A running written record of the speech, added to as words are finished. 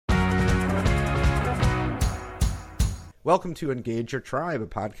Welcome to Engage Your Tribe, a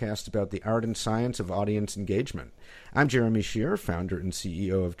podcast about the art and science of audience engagement. I'm Jeremy Shear, founder and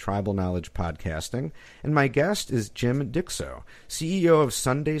CEO of Tribal Knowledge Podcasting, and my guest is Jim Dicso, CEO of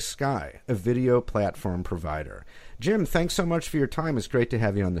Sunday Sky, a video platform provider. Jim, thanks so much for your time. It's great to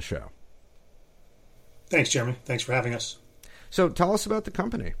have you on the show. Thanks, Jeremy. Thanks for having us. So tell us about the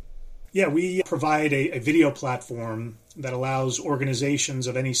company. Yeah, we provide a video platform that allows organizations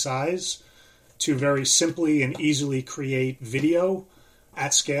of any size to very simply and easily create video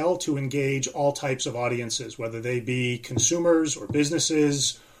at scale to engage all types of audiences, whether they be consumers or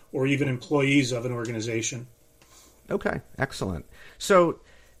businesses or even employees of an organization. Okay, excellent. So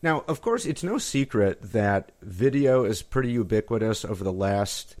now, of course, it's no secret that video is pretty ubiquitous over the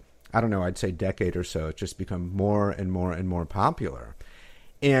last, I'd say decade or so. It's just become more and more and more popular.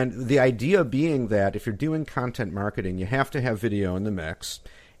 And the idea being that if you're doing content marketing, you have to have video in the mix,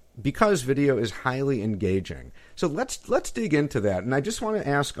 because video is highly engaging. So let's dig into that. And I just want to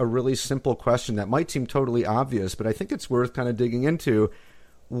ask a really simple question that might seem totally obvious, but I think it's worth kind of digging into.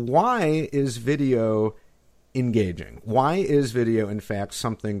 Why is video engaging? Why is video, in fact,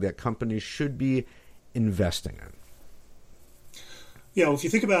 something that companies should be investing in? Yeah, well, if you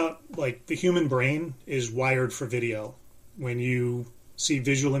think about, the human brain is wired for video. When you see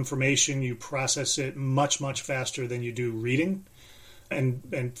visual information, you process it much, much faster than you do reading.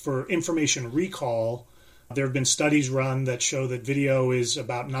 And for information recall, there have been studies run that show that video is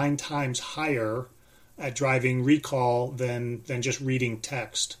about 9 times higher at driving recall than just reading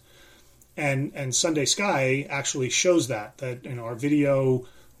text. And Sunday Sky actually shows that our video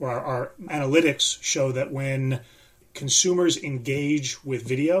or our analytics show that when consumers engage with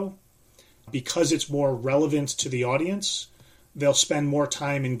video, because it's more relevant to the audience, they'll spend more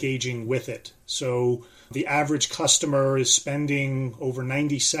time engaging with it. So the average customer is spending over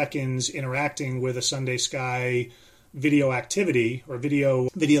 90 seconds interacting with a Sunday Sky video activity or video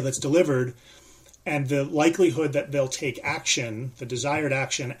that's delivered. And the likelihood that they'll take action, the desired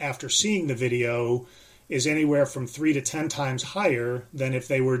action after seeing the video, is anywhere from 3 to 10 times higher than if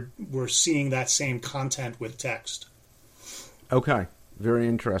they were seeing that same content with text. Okay. Very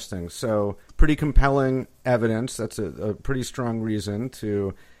interesting. So pretty compelling evidence. That's a pretty strong reason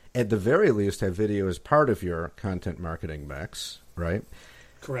to, at the very least, have video as part of your content marketing mix, right?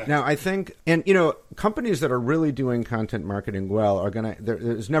 Correct. Now, I think, and companies that are really doing content marketing well are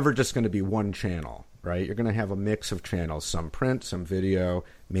there's never just going to be one channel, right? You're going to have a mix of channels, some print, some video,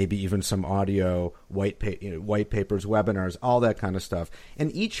 maybe even some audio, white papers, webinars, all that kind of stuff.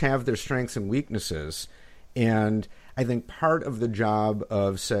 And each have their strengths and weaknesses. And I think part of the job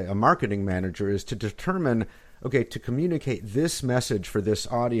of, say, a marketing manager is to determine, okay, to communicate this message for this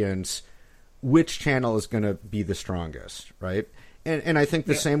audience, which channel is going to be the strongest, right? And I think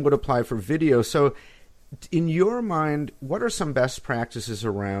the same would apply for video. So in your mind, what are some best practices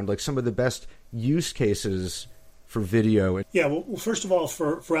around, some of the best use cases for video? Yeah, well, first of all,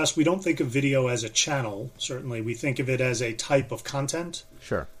 for us, we don't think of video as a channel, certainly. We think of it as a type of content.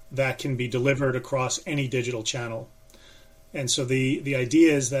 Sure. That can be delivered across any digital channel. And so the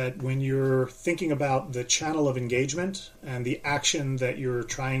idea is that when you're thinking about the channel of engagement and the action that you're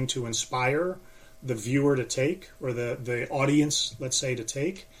trying to inspire the viewer to take, or the audience, let's say, to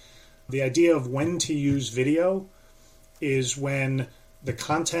take, the idea of when to use video is when the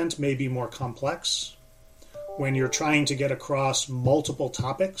content may be more complex, when you're trying to get across multiple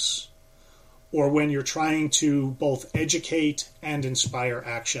topics, or when you're trying to both educate and inspire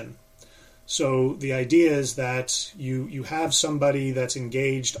action. So the idea is that you have somebody that's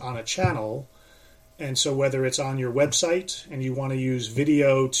engaged on a channel, and so whether it's on your website and you want to use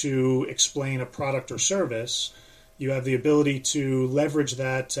video to explain a product or service, you have the ability to leverage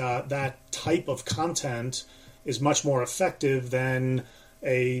that type of content is much more effective than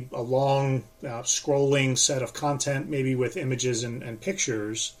a long scrolling set of content, maybe with images and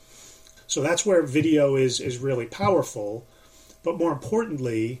pictures. So that's where video is really powerful. But more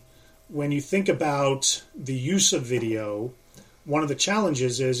importantly, when you think about the use of video, one of the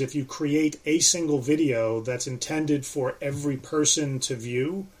challenges is if you create a single video that's intended for every person to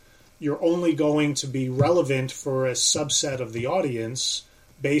view, you're only going to be relevant for a subset of the audience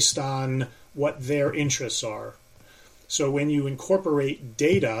based on what their interests are. So when you incorporate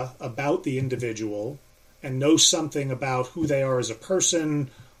data about the individual and know something about who they are as a person,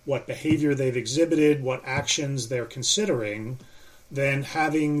 what behavior they've exhibited, what actions they're considering, then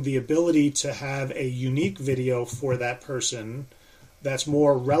having the ability to have a unique video for that person that's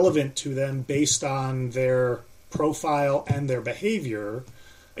more relevant to them based on their profile and their behavior,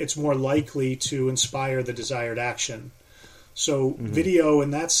 it's more likely to inspire the desired action. So video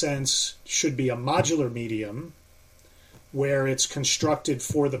in that sense should be a modular medium where it's constructed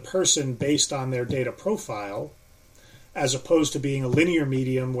for the person based on their data profile, as opposed to being a linear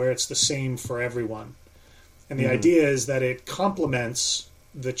medium where it's the same for everyone. And the idea is that it complements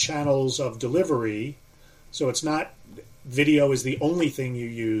the channels of delivery. So it's not video is the only thing you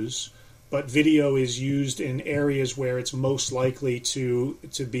use, but video is used in areas where it's most likely to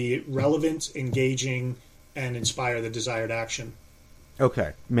be relevant, engaging, and inspire the desired action.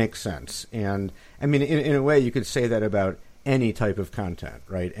 Okay, makes sense. And I mean, in a way, you could say that about any type of content,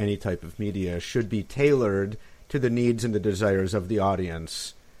 right? Any type of media should be tailored to the needs and the desires of the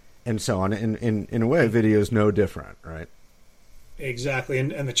audience, and so on. In a way, video is no different, right? Exactly.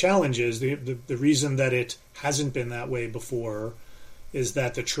 And the challenge is the reason that it hasn't been that way before is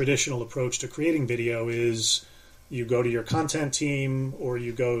that the traditional approach to creating video is you go to your content team or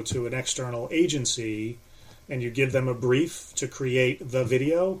you go to an external agency and you give them a brief to create the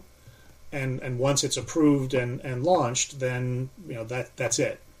video, and once it's approved and launched, then that's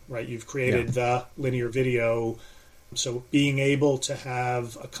it, right? You've created the linear video. So being able to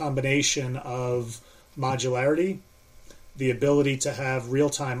have a combination of modularity, the ability to have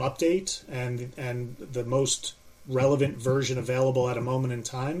real-time update, and the most relevant version available at a moment in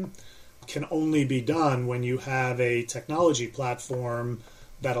time can only be done when you have a technology platform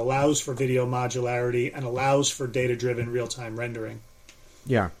that allows for video modularity and allows for data-driven real-time rendering.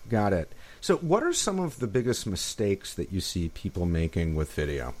 Yeah, got it. So what are some of the biggest mistakes that you see people making with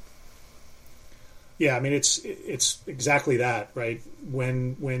video? Yeah, I mean, it's exactly that, right?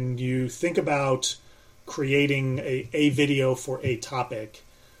 When you think about creating a video for a topic,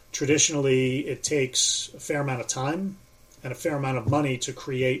 traditionally it takes a fair amount of time and a fair amount of money to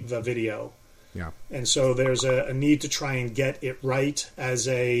create the video. Yeah. And so there's a need to try and get it right as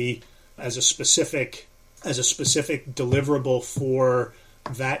a specific deliverable for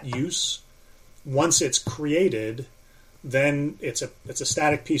that use. Once it's created, then it's a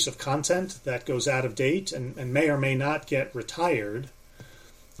static piece of content that goes out of date and may or may not get retired.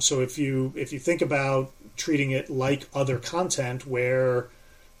 So if you think about treating it like other content where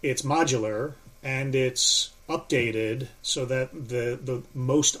it's modular and it's updated so that the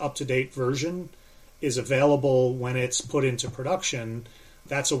most up-to-date version is available when it's put into production,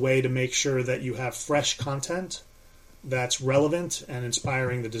 that's a way to make sure that you have fresh content that's relevant and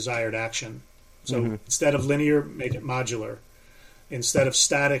inspiring the desired action. So instead of linear, make it modular. Instead of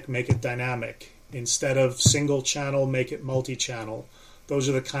static, make it dynamic. Instead of single channel, make it multi-channel. Those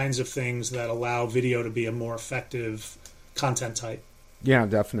are the kinds of things that allow video to be a more effective content type. Yeah,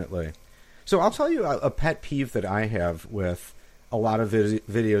 definitely. So I'll tell you a pet peeve that I have with a lot of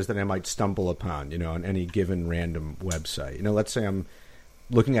videos that I might stumble upon, on any given random website. Let's say I'm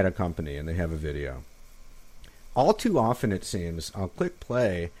looking at a company and they have a video. All too often, it seems, I'll click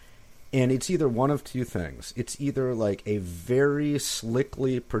play, and it's either one of two things. It's either like a very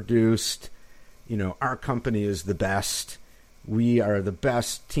slickly produced, our company is the best, we are the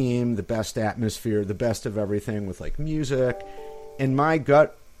best team, the best atmosphere, the best of everything with like music. And my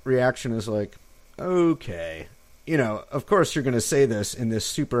gut reaction is like, okay, of course you're going to say this in this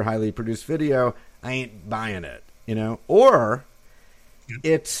super highly produced video. I ain't buying it, Or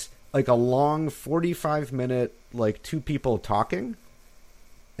it's like a long 45-minute, like two people talking.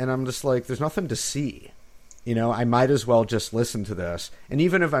 And I'm just like, there's nothing to see. I might as well just listen to this. And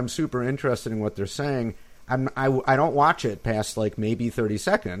even if I'm super interested in what they're saying, I don't watch it past like maybe 30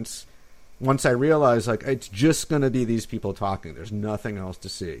 seconds. Once I realize like it's just going to be these people talking. There's nothing else to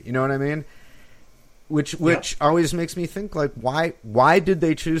see. You know what I mean? Which always makes me think like, why did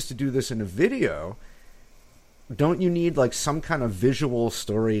they choose to do this in a video? Don't you need like some kind of visual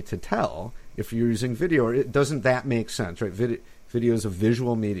story to tell if you're using video? Or doesn't that make sense, right? Video is a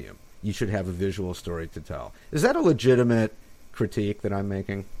visual medium. You should have a visual story to tell. Is that a legitimate critique that I'm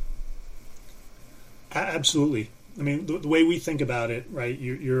making? Absolutely. I mean, the way we think about it, right?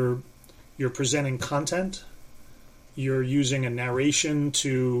 You're presenting content. You're using a narration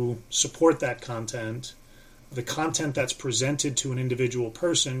to support that content. The content that's presented to an individual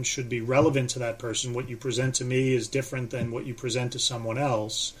person should be relevant to that person. What you present to me is different than what you present to someone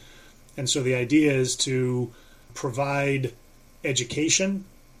else. And so the idea is to provide education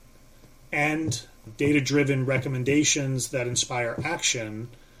and data-driven recommendations that inspire action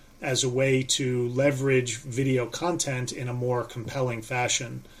as a way to leverage video content in a more compelling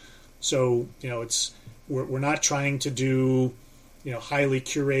fashion. So, we're not trying to do, highly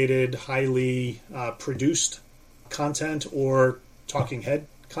curated, highly produced content or talking head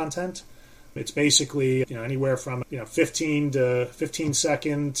content. It's basically, anywhere from, 15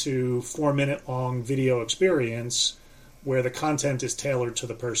 second to 4 minute long video experience where the content is tailored to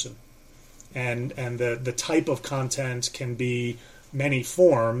the person. and the type of content can be many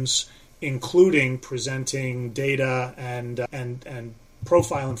forms, including presenting data and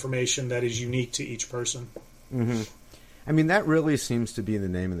profile information that is unique to each person. Mm-hmm. I mean, that really seems to be the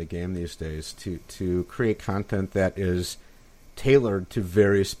name of the game these days, to create content that is tailored to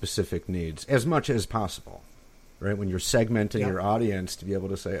very specific needs as much as possible, right? When you're segmenting your audience, to be able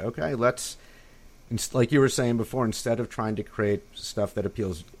to say, okay, let's, like you were saying before, instead of trying to create stuff that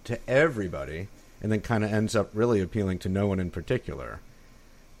appeals to everybody and then kind of ends up really appealing to no one in particular,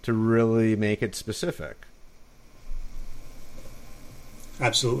 to really make it specific.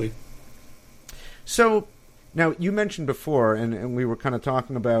 Absolutely. So now you mentioned before, and we were kind of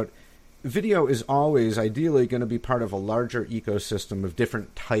talking about, video is always ideally going to be part of a larger ecosystem of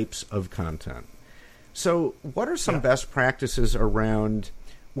different types of content. So what are some best practices around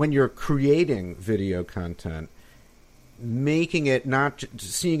when you're creating video content, making it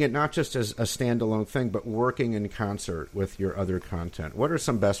seeing it not just as a standalone thing, but working in concert with your other content? What are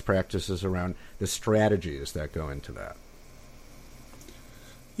some best practices around the strategies that go into that?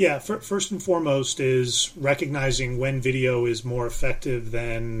 Yeah, first and foremost is recognizing when video is more effective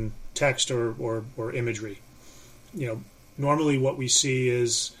than text or imagery. Normally what we see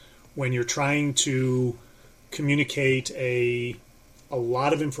is when you're trying to communicate a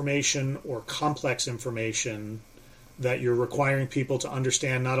lot of information or complex information that you're requiring people to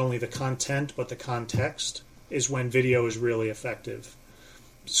understand not only the content but the context, is when video is really effective.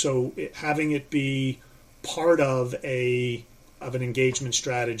 So having it be part of an engagement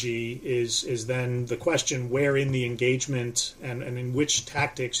strategy is then the question, where in the engagement and in which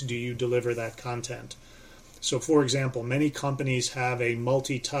tactics do you deliver that content? So, for example, many companies have a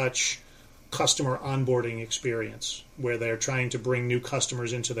multi-touch customer onboarding experience where they're trying to bring new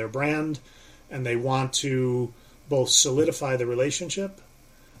customers into their brand, and they want to both solidify the relationship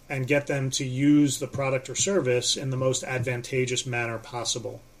and get them to use the product or service in the most advantageous manner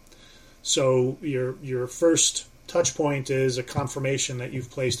possible. So your first touch point is a confirmation that you've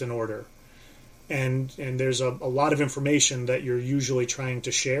placed an order. And there's a lot of information that you're usually trying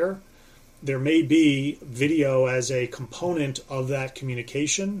to share. There may be video as a component of that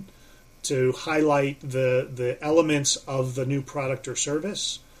communication to highlight the elements of the new product or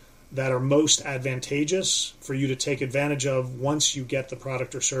service that are most advantageous for you to take advantage of once you get the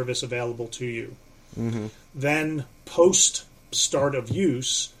product or service available to you. Mm-hmm. Then post start of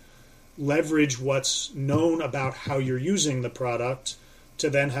use, leverage what's known about how you're using the product to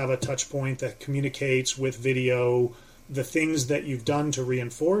then have a touch point that communicates with video the things that you've done to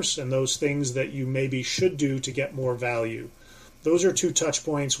reinforce and those things that you maybe should do to get more value. Those are two touch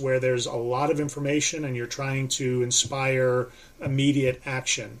points where there's a lot of information and you're trying to inspire immediate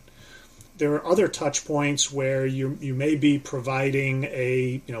action. There are other touch points where you may be providing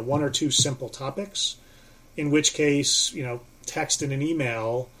one or two simple topics, in which case text in an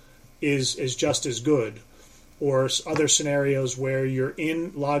email is just as good, or other scenarios where you're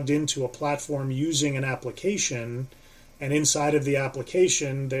logged into a platform using an application, and inside of the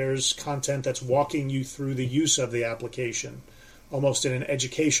application there's content that's walking you through the use of the application, almost in an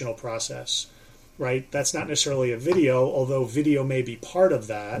educational process, right? That's not necessarily a video, although video may be part of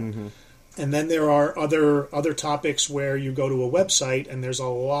that. Mm-hmm. And then there are other topics where you go to a website and there's a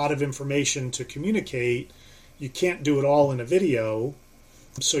lot of information to communicate. You can't do it all in a video.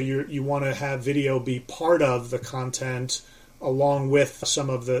 So you want to have video be part of the content along with some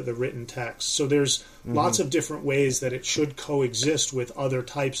of the written text. So there's lots of different ways that it should coexist with other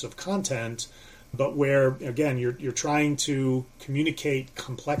types of content, but where, again, you're trying to communicate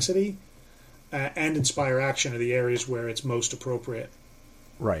complexity and inspire action are the areas where it's most appropriate.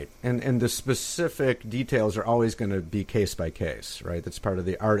 Right. And the specific details are always going to be case by case, right? That's part of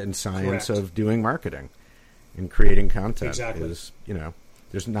the art and science Correct. Of doing marketing and creating content. Exactly.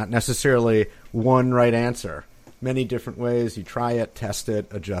 There's not necessarily one right answer. Many different ways. You try it, test it,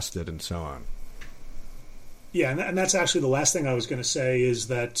 adjust it, and so on. Yeah, and that's actually the last thing I was going to say is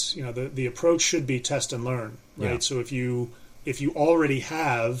that the approach should be test and learn, right? Yeah. So if you already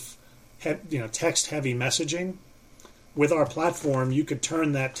have text-heavy messaging, with our platform, you could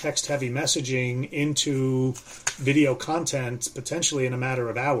turn that text-heavy messaging into video content potentially in a matter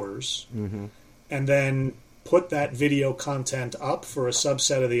of hours, and then put that video content up for a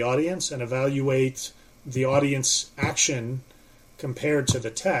subset of the audience and evaluate the audience action compared to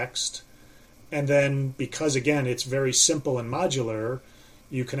the text. And then, because, again, it's very simple and modular,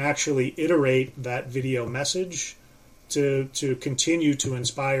 you can actually iterate that video message to continue to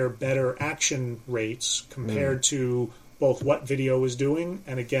inspire better action rates compared to both what video is doing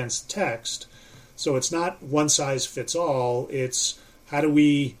and against text. So it's not one size fits all. It's how do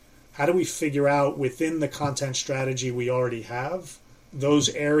we how do we figure out within the content strategy we already have those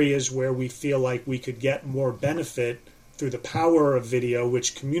areas where we feel like we could get more benefit through the power of video,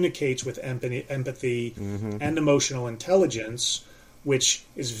 which communicates with empathy and emotional intelligence, which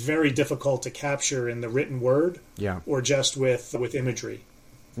is very difficult to capture in the written word or just with imagery.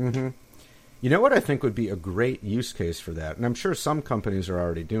 Mm-hmm. You know what I think would be a great use case for that, and I'm sure some companies are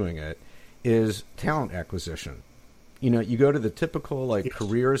already doing it, is talent acquisition. You know, you go to the typical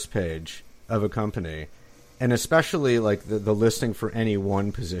careers page of a company, and especially like the listing for any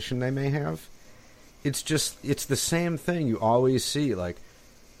one position they may have, it's the same thing you always see, like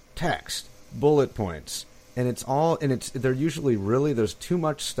text, bullet points, and they're usually there's too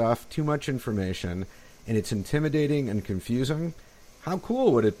much stuff, too much information, and it's intimidating and confusing. How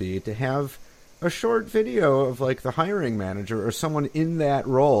cool would it be to have a short video of like the hiring manager or someone in that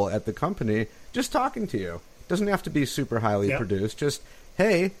role at the company just talking to you? It doesn't have to be super highly produced. Just,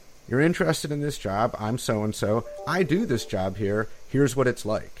 hey, you're interested in this job. I'm so-and-so. I do this job here. Here's what it's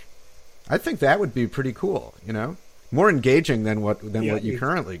like. I think that would be pretty cool, you know? More engaging than what you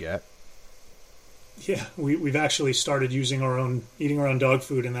currently get. Yeah, we've actually started eating our own dog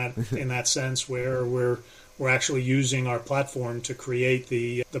food in that sense, where we're actually using our platform to create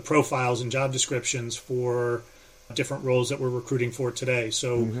the profiles and job descriptions for different roles that we're recruiting for today.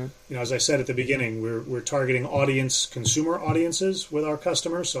 So, you know, as I said at the beginning, we're targeting consumer audiences with our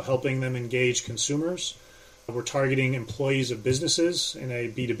customers, so helping them engage consumers. We're targeting employees of businesses in a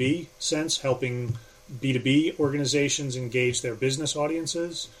B2B sense, helping B2B organizations engage their business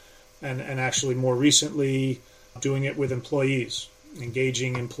audiences, and actually more recently doing it with employees,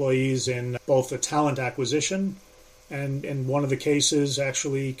 engaging employees in both the talent acquisition and in one of the cases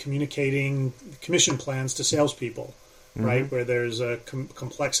actually communicating commission plans to salespeople, right? Where there's a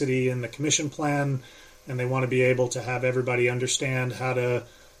complexity in the commission plan, and they want to be able to have everybody understand how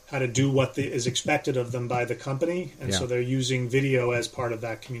to do what is expected of them by the company, and so they're using video as part of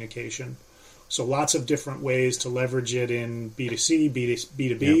that communication. So lots of different ways to leverage it in B2C,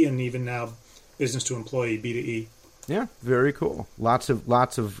 B2B, and even now business to employee, B2E. Yeah, very cool. Lots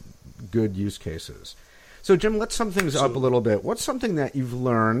of good use cases. So, Jim, let's sum things up a little bit. What's something that you've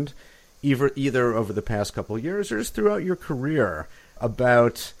learned either over the past couple of years or just throughout your career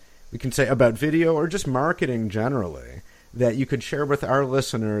about video or just marketing generally that you could share with our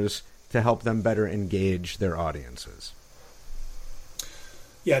listeners to help them better engage their audiences?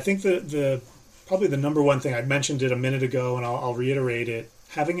 Yeah, I think probably the number one thing, I mentioned it a minute ago and I'll reiterate it,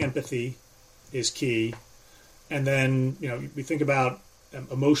 having empathy is key. And then, you know, we think about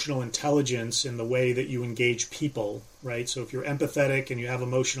emotional intelligence in the way that you engage people, right? So if you're empathetic and you have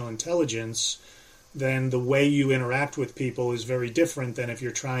emotional intelligence, then the way you interact with people is very different than if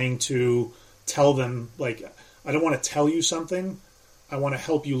you're trying to tell them, like, I don't want to tell you something, I want to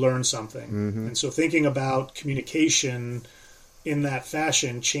help you learn something. And so thinking about communication in that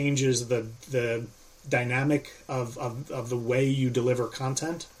fashion changes the dynamic of the way you deliver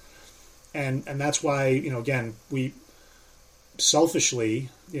content. And that's why, you know, again, we selfishly,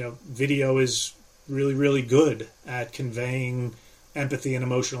 you know, video is really, really good at conveying empathy and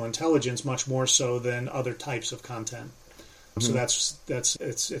emotional intelligence, much more so than other types of content. So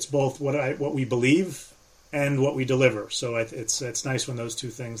it's both what we believe and what we deliver. So it's nice when those two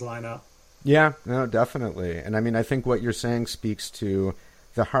things line up. Yeah, no, definitely. And I mean, I think what you're saying speaks to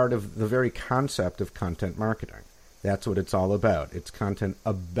the heart of the very concept of content marketing. That's what it's all about. It's content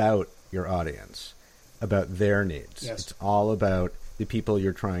about your audience, about their needs. Yes. It's all about the people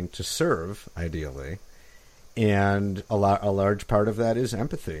you're trying to serve, ideally. And a large part of that is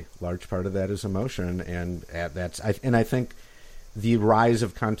empathy. A large part of that is emotion. And I think the rise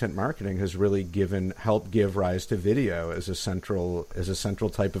of content marketing has really helped give rise to video as a central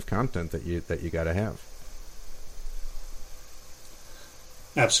type of content that you got to have.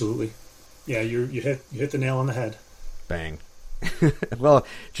 Absolutely. Yeah, you hit the nail on the head. Bang. Well,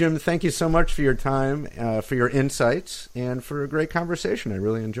 Jim, thank you so much for your time, for your insights, and for a great conversation. I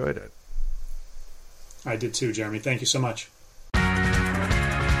really enjoyed it. I did too, Jeremy. Thank you so much.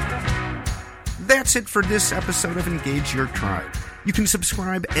 That's it for this episode of Engage Your Tribe. You can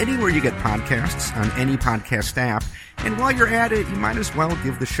subscribe anywhere you get podcasts on any podcast app, and while you're at it, you might as well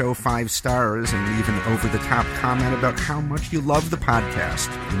give the show 5 stars and leave an over-the-top comment about how much you love the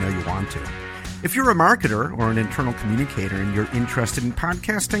podcast. You know you want to. If you're a marketer or an internal communicator and you're interested in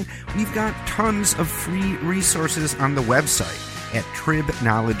podcasting, we've got tons of free resources on the website at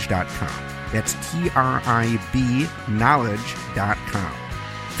tribknowledge.com. That's TRIB knowledge.com.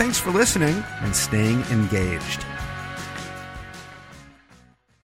 Thanks for listening and staying engaged.